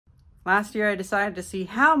last year I decided to see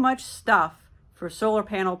how much stuff for solar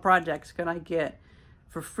panel projects could I get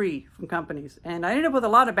for free from companies. And I ended up with a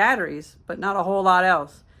lot of batteries, but not a whole lot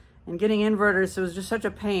else. And getting inverters, it was just such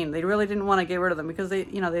a pain. They really didn't want to get rid of them because they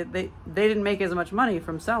didn't make as much money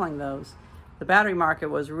from selling those. The battery market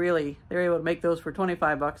was really, they were able to make those for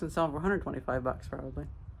 25 bucks and sell them for 125 bucks probably.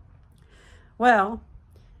 Well,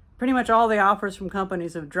 pretty much all the offers from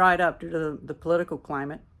companies have dried up due to the political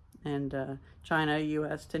climate and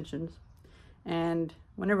China-US tensions. And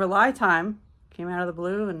whenever LiTime came out of the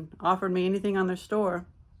blue and offered me anything on their store,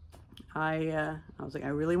 I was like, I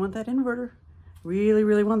really want that inverter. Really,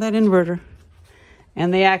 really want that inverter.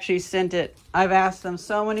 And they actually sent it. I've asked them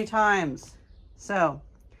so many times. So,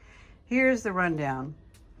 here's the rundown.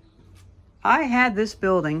 I had this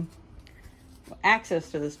building, access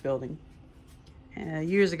to this building,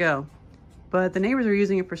 years ago. But the neighbors were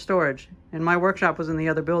using it for storage, and my workshop was in the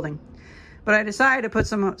other building. But I decided to put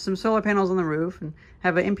some solar panels on the roof and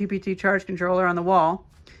have an MPPT charge controller on the wall.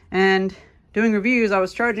 And doing reviews, I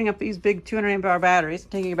was charging up these big 200 amp hour batteries,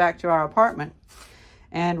 taking it back to our apartment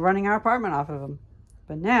and running our apartment off of them.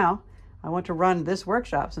 But now I want to run this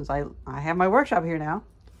workshop, since I have my workshop here now,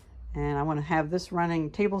 and I want to have this running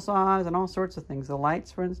table saws and all sorts of things, the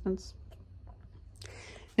lights, for instance.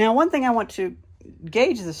 Now, one thing I want to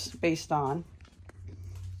gauge this based on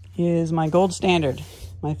is my gold standard,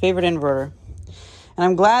 my favorite inverter. And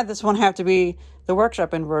I'm glad this won't have to be the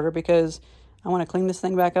workshop inverter, because I want to clean this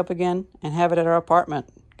thing back up again and have it at our apartment,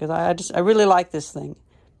 because I really like this thing.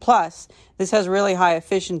 Plus, this has really high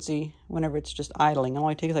efficiency whenever it's just idling. It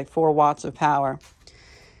only takes like 4 watts of power.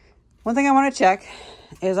 One thing I want to check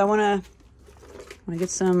is I want to get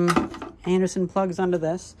some Anderson plugs under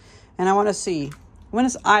this, and I want to see when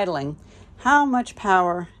it's idling, how much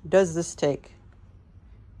power does this take?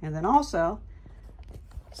 And then also,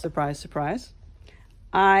 surprise, surprise,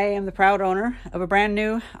 I am the proud owner of a brand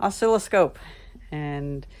new oscilloscope,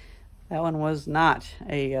 and that one was not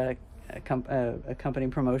a company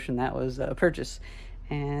promotion. That was a purchase.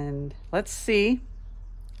 And let's see.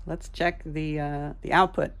 Let's check the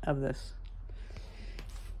output of this.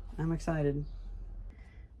 I'm excited.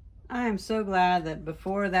 I am so glad that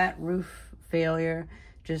before that roof failure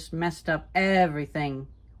just messed up everything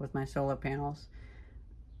with my solar panels,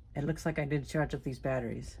 it looks like I did charge up these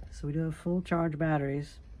batteries. So we do have full charge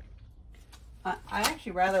batteries. I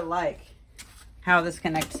actually rather like how this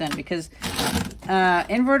connects in, because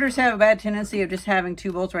inverters have a bad tendency of just having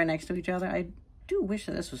 2 bolts right next to each other. I do wish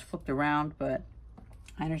that this was flipped around, but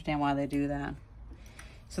I understand why they do that.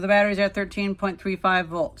 So the batteries are 13.35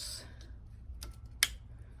 volts.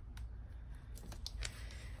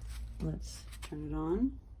 Let's turn it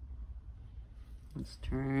on. Let's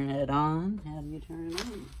turn it on. How do you turn it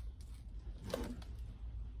on?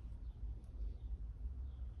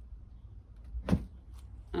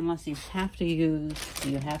 Unless you have to use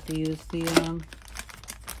the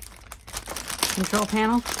control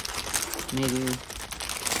panel. Maybe.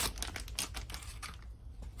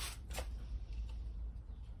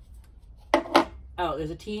 Oh,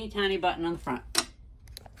 there's a teeny tiny button on the front.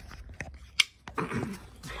 I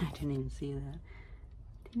didn't even see that.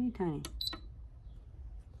 Teeny tiny.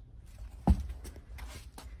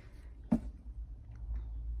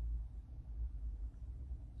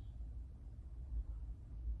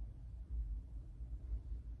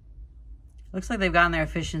 Looks like they've gotten their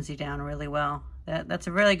efficiency down really well. That's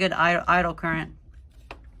a really good idle current.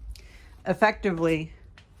 Effectively,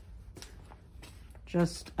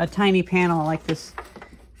 just a tiny panel like this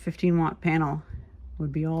 15-watt panel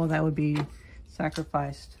would be all that would be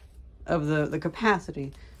sacrificed of the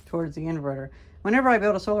capacity towards the inverter. Whenever I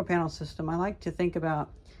build a solar panel system, I like to think about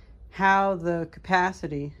how the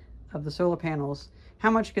capacity of the solar panels,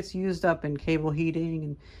 how much gets used up in cable heating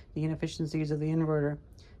and the inefficiencies of the inverter.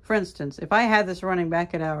 For instance, if I had this running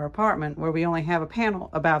back at our apartment where we only have a panel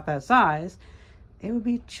about that size, it would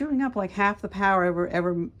be chewing up like half the power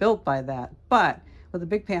ever built by that. But with a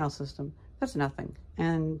big panel system, that's nothing.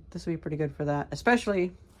 And this would be pretty good for that,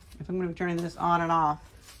 especially if I'm going to be turning this on and off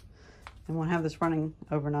and won't have this running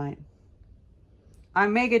overnight. I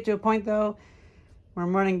may get to a point though where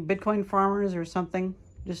I'm running Bitcoin farmers or something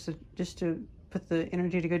just to put the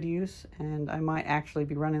energy to good use, and I might actually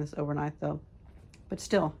be running this overnight though. But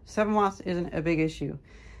still, 7 watts isn't a big issue.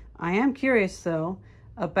 I am curious though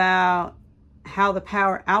about how the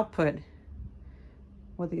power output,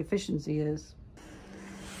 what the efficiency is.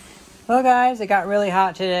 Well guys, it got really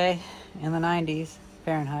hot today in the 90s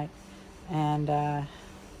Fahrenheit, and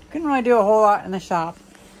couldn't really do a whole lot in the shop,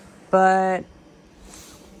 but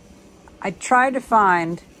I tried to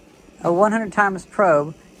find a 100 times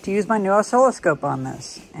probe to use my new oscilloscope on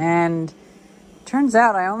this. And turns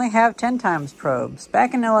out I only have 10 times probes.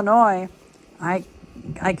 Back in Illinois, I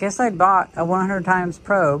guess I bought a 100 times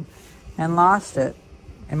probe and lost it.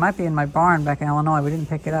 It might be in my barn back in Illinois. We didn't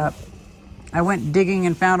pick it up. I went digging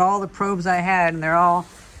and found all the probes I had, and they're all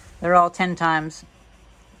 10 times.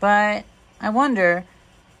 But I wonder,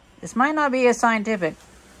 this might not be as scientific.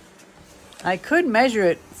 I could measure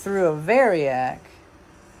it through a variac.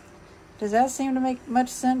 Does that seem to make much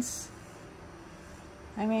sense?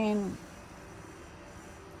 I mean,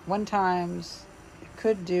 1 times, it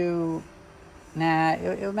could do, nah,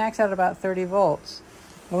 it'll max out at about 30 volts.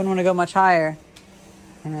 I wouldn't want to go much higher.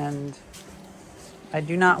 And I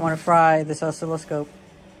do not want to fry this oscilloscope.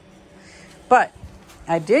 But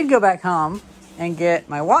I did go back home and get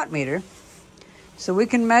my watt meter so we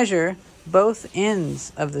can measure both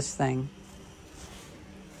ends of this thing.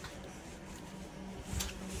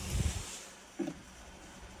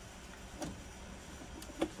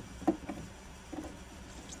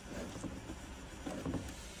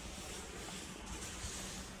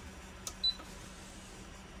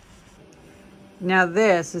 Now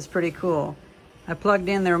this is pretty cool. I plugged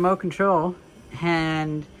in the remote control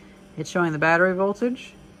and it's showing the battery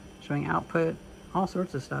voltage, showing output, all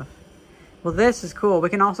sorts of stuff. Well, this is cool. We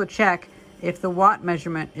can also check if the watt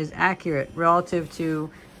measurement is accurate relative to,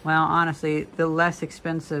 well, honestly, the less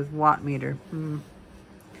expensive watt meter.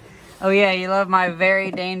 Oh yeah, you love my very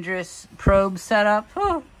dangerous probe setup?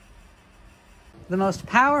 Oh. The most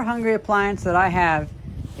power-hungry appliance that I have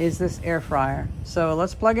is this air fryer. So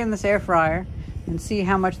let's plug in this air fryer and see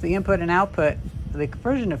how much the input and output, the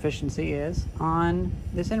conversion efficiency is on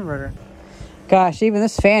this inverter. Gosh, even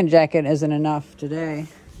this fan jacket isn't enough today.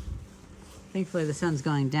 Thankfully the sun's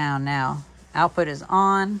going down now. Output is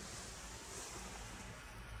on.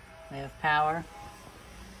 We have power.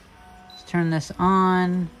 Let's turn this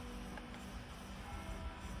on.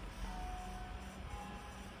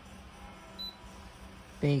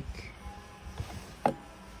 Bake.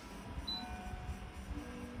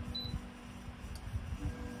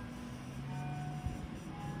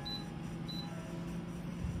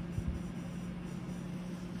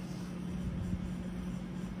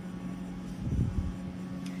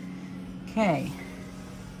 Okay.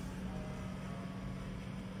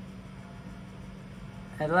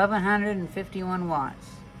 1151 watts.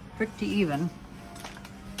 Pretty even.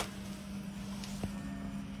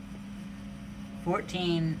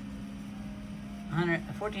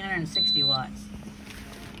 1460 watts.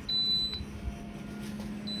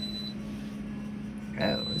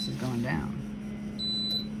 Oh, this is going down.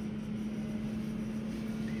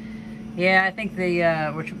 Yeah, I think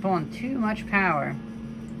we're pulling too much power.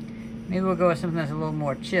 Maybe we'll go with something that's a little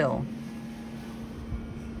more chill.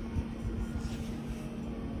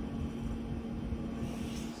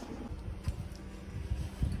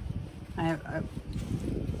 I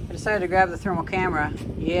decided to grab the thermal camera.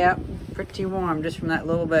 Yep, pretty warm just from that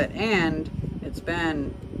little bit. And it's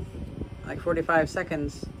been like 45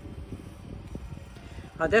 seconds.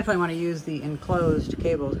 I'll definitely want to use the enclosed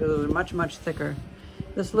cables because those are much, much thicker.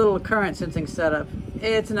 This little current sensing setup,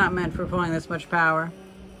 it's not meant for pulling this much power.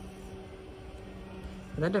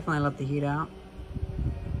 But that definitely let the heat out.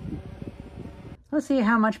 Let's see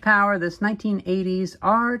how much power this 1980s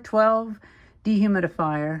R12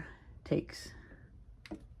 dehumidifier takes.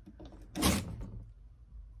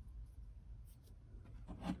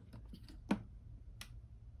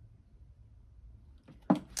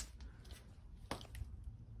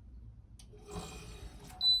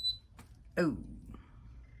 Oh.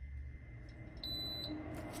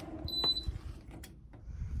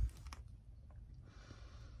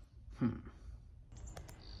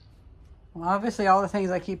 Well, obviously all the things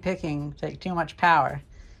I keep picking take too much power.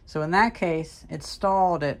 So in that case, it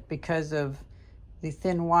stalled it because of the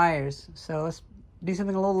thin wires. So let's do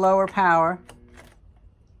something a little lower power.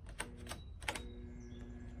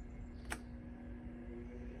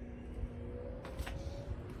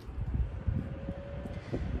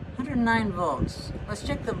 $109 volts. Let's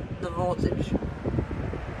check the voltage.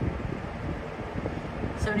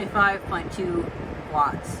 75.2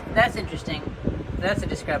 watts. That's interesting. That's a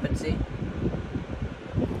discrepancy.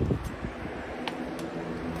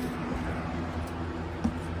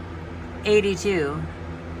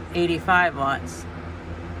 $85 watts.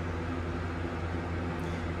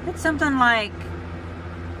 It's something like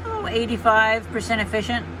 85%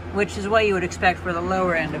 efficient, which is what you would expect for the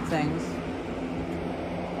lower end of things.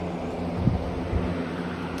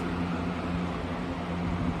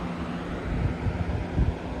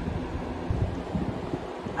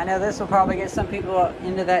 I know this will probably get some people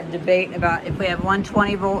into that debate about if we have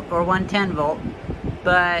 120 volt or 110 volt.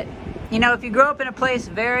 But, you know, if you grow up in a place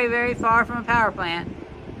very, very far from a power plant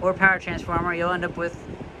or power transformer, you'll end up with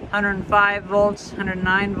 105 volts,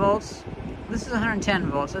 109 volts. This is 110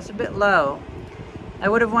 volts. That's a bit low. I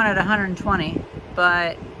would have wanted 120,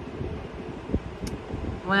 but,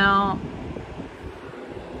 well,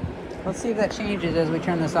 let's see if that changes as we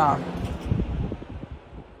turn this off.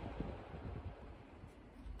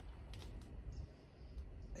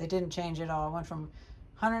 It didn't change at all. It went from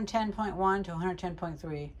 110.1 to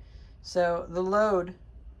 110.3. So the load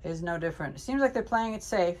is no different. It seems like they're playing it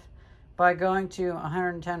safe by going to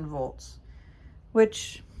 110 volts,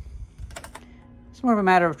 which is more of a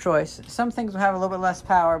matter of choice. Some things will have a little bit less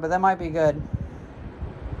power, but that might be good.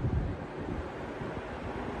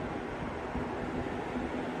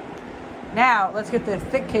 Now, let's get the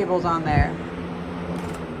thick cables on there,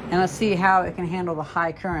 and let's see how it can handle the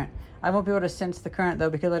high current. I won't be able to sense the current, though,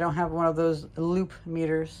 because I don't have one of those loop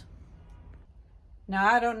meters. Now,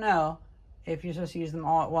 I don't know if you're supposed to use them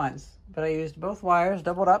all at once, but I used both wires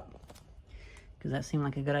doubled up, because that seemed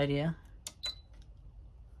like a good idea.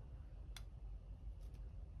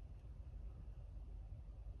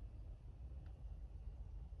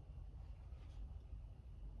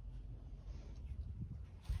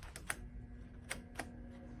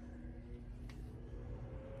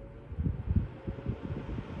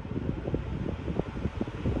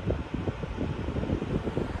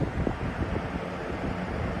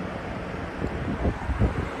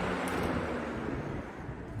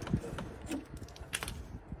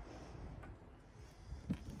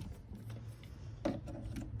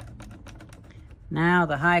 Now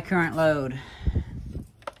the high current load.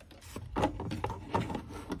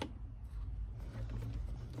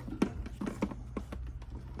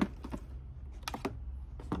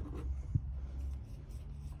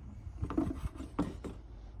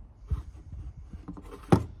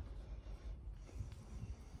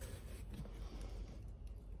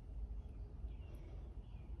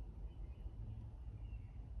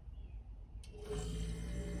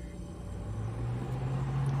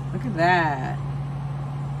 Look at that.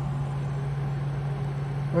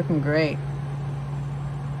 Working great.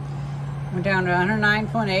 We're down to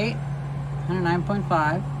 109.8,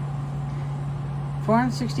 109.5,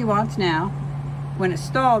 460 watts now. When it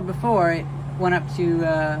stalled before, it went up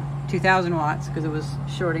to 2,000 watts because it was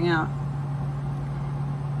shorting out.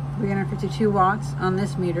 352 watts on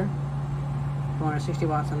this meter, 460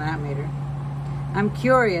 watts on that meter. I'm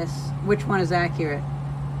curious which one is accurate.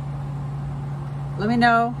 Let me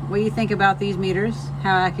know what you think about these meters,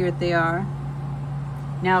 how accurate they are.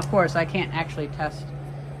 Now, of course, I can't actually test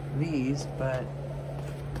these, but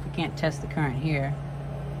I can't test the current here.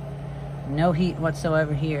 No heat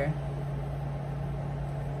whatsoever here.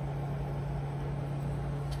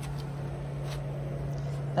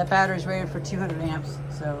 That battery's rated for 200 amps,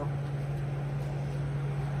 so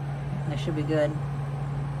that should be good.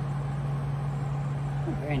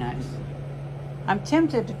 Oh, very nice. I'm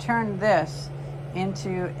tempted to turn this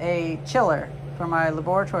into a chiller for my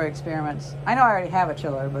laboratory experiments. I know I already have a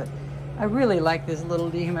chiller, but I really like this little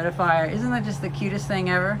dehumidifier. Isn't that just the cutest thing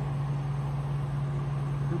ever?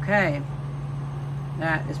 Okay,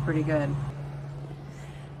 that is pretty good.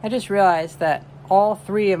 I just realized that all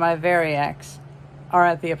three of my Variacs are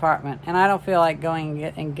at the apartment, and I don't feel like going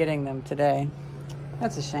and getting them today.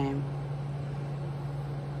 That's a shame.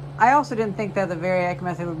 I also didn't think that the Variac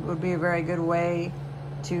method would be a very good way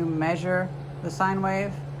to measure the sine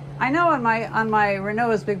wave. I know on my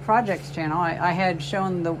Renault's Big Projects channel, I had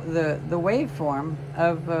shown the waveform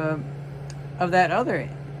of that other.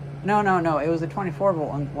 No, it was a 24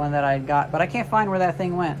 volt one that I got, but I can't find where that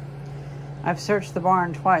thing went. I've searched the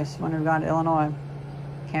barn twice when we've gone to Illinois.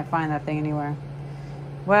 Can't find that thing anywhere.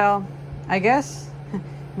 Well, I guess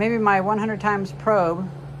maybe my 100 times probe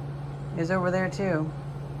is over there too.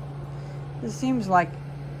 This seems like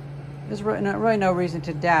there's really no reason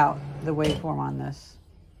to doubt the waveform on this.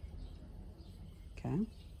 Okay.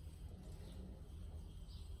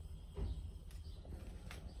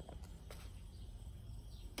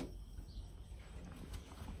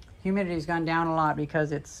 Humidity's gone down a lot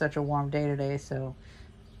because it's such a warm day today, so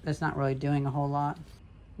that's not really doing a whole lot.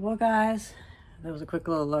 Well, guys, that was a quick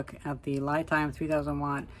little look at the LiTime 3000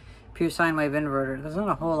 watt pure sine wave inverter. There's not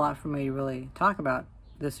a whole lot for me to really talk about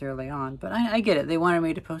this early on, but I get it. They wanted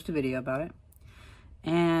me to post a video about it,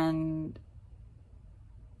 and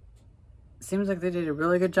seems like they did a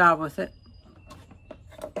really good job with it.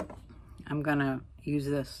 I'm gonna use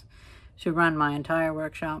this to run my entire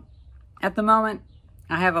workshop. At the moment,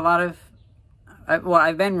 I have a lot of,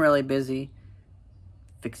 I've been really busy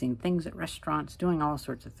fixing things at restaurants, doing all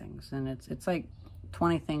sorts of things, and it's like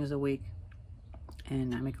 20 things a week.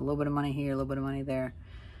 and I make a little bit of money here, a little bit of money there.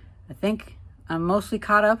 I think I'm mostly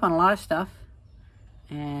caught up on a lot of stuff,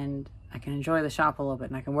 and I can enjoy the shop a little bit,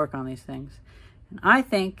 and I can work on these things. And I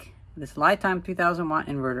think this LiTime 3000 watt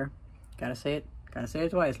inverter, gotta say it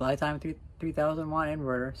twice, LiTime 3000 watt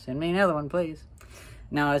inverter, send me another one, please.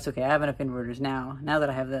 No, it's okay, I have enough inverters now that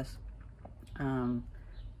I have this. I'm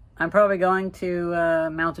probably going to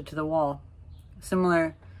mount it to the wall,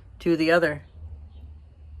 similar to the other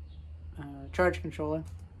charge controller.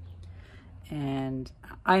 And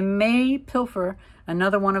I may pilfer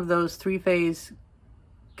another one of those 3-phase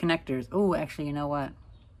connectors. Oh, actually, you know what?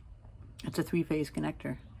 It's a 3-phase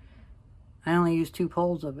connector. I only use 2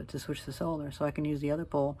 poles of it to switch the solar, so I can use the other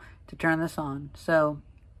pole to turn this on. So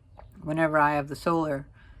whenever I have the solar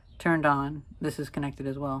turned on, this is connected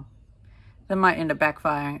as well. That might end up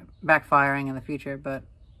backfiring in the future, but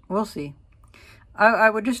we'll see. I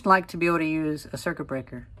would just like to be able to use a circuit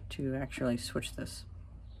breaker to actually switch this.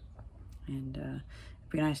 And it'd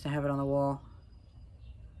be nice to have it on the wall.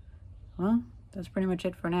 Well, that's pretty much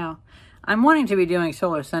it for now. I'm wanting to be doing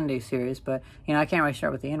Solar Sunday series, but you know, I can't really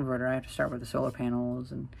start with the inverter. I have to start with the solar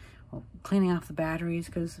panels and cleaning off the batteries,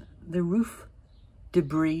 because the roof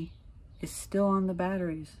debris is still on the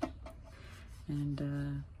batteries.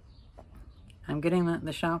 And I'm getting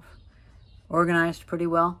the shop organized pretty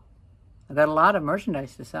well. I've got a lot of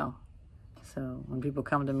merchandise to sell. So when people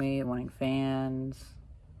come to me wanting fans,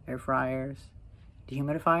 air fryers,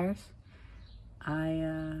 dehumidifiers,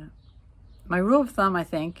 my rule of thumb, I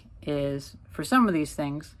think, is for some of these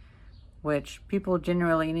things, which people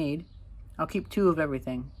generally need, I'll keep 2 of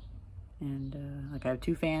everything. And like I have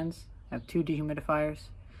 2 fans, I have 2 dehumidifiers.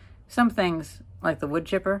 Some things, like the wood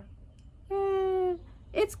chipper,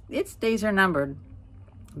 its days are numbered,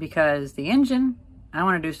 because the engine, I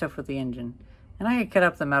want to do stuff with the engine. And I could cut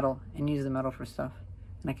up the metal and use the metal for stuff.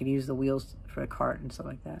 And I could use the wheels for a cart and stuff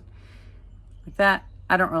like that. Like that,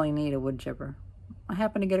 I don't really need a wood chipper. I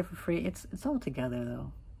happen to get it for free. It's all together,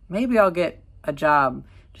 though. Maybe I'll get a job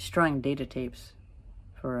destroying data tapes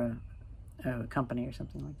for a company or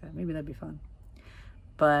something like that. Maybe that'd be fun.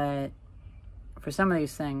 But for some of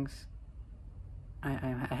these things, I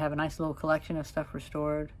have a nice little collection of stuff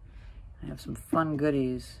restored. I have some fun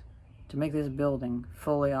goodies to make this building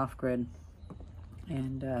fully off-grid.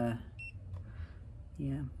 And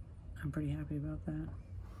yeah, I'm pretty happy about that.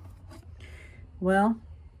 Well,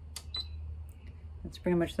 that's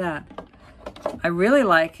pretty much that. I really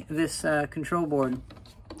like this control board.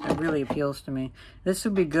 It really appeals to me. This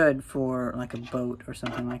would be good for like a boat or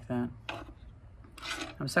something like that.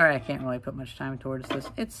 I'm sorry I can't really put much time towards this.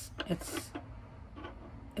 It's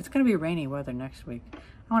going to be rainy weather next week.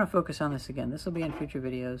 I want to focus on this again. This will be in future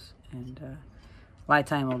videos, and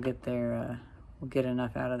LiTime will get their will get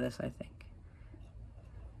enough out of this, I think.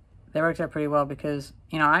 They worked out pretty well because,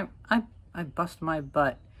 you know, I bust my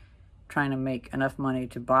butt trying to make enough money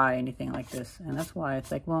to buy anything like this, and that's why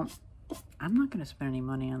it's like, well, I'm not going to spend any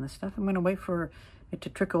money on this stuff. I'm going to wait for it to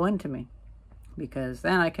trickle into me, because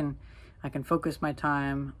then I can focus my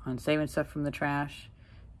time on saving stuff from the trash,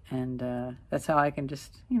 and that's how I can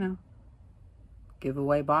just, you know, give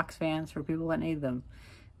away box fans for people that need them,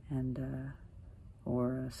 and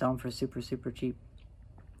or sell them for super, super cheap.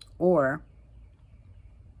 Or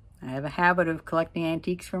I have a habit of collecting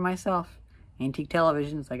antiques for myself. Antique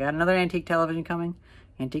televisions. I got another antique television coming.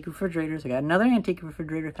 Antique refrigerators. I got another antique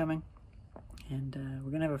refrigerator coming. And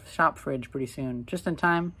we're going to have a shop fridge pretty soon, just in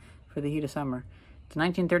time for the heat of summer. It's a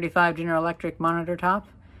 1935 General Electric monitor top,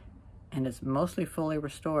 and it's mostly fully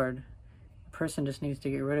restored. The person just needs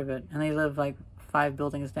to get rid of it. And they live like 5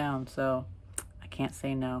 buildings down, so I can't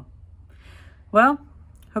say no. Well,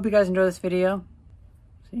 hope you guys enjoy this video.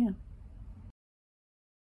 See ya.